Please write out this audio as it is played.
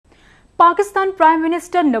Pakistan Prime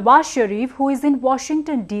Minister Nawaz Sharif, who is in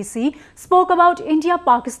Washington, D.C., spoke about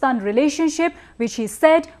India-Pakistan relationship, which he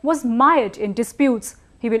said was mired in disputes.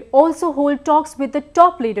 He will also hold talks with the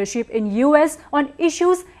top leadership in US on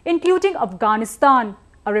issues including Afghanistan.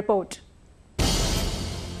 A report.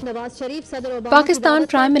 Pakistan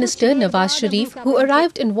Prime Minister Nawaz Sharif, who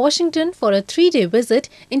arrived in Washington for a 3-day visit,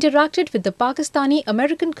 interacted with the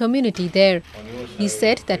Pakistani-American community there. He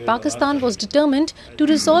said that Pakistan was determined to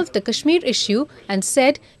resolve the Kashmir issue and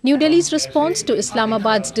said New Delhi's response to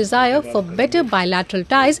Islamabad's desire for better bilateral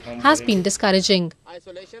ties has been discouraging.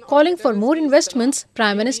 Calling for more investments,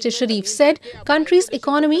 Prime Minister Sharif said country's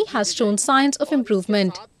economy has shown signs of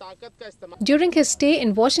improvement. During his stay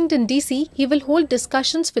in Washington, D.C., he will hold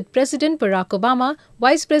discussions with President Barack Obama,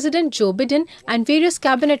 Vice President Joe Biden and various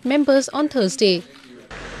cabinet members on Thursday.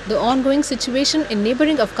 The ongoing situation in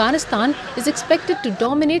neighboring Afghanistan is expected to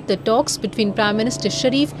dominate the talks between Prime Minister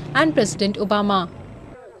Sharif and President Obama.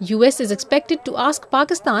 US is expected to ask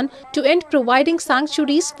Pakistan to end providing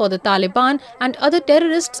sanctuaries for the Taliban and other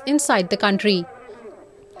terrorists inside the country.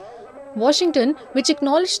 Washington, which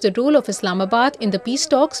acknowledged the role of Islamabad in the peace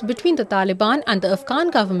talks between the Taliban and the Afghan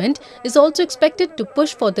government, is also expected to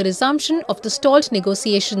push for the resumption of the stalled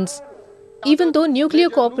negotiations. Even though nuclear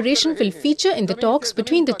cooperation will feature in the talks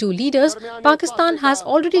between the two leaders, Pakistan has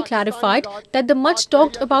already clarified that the much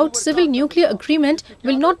talked about civil nuclear agreement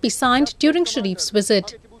will not be signed during Sharif's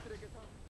visit.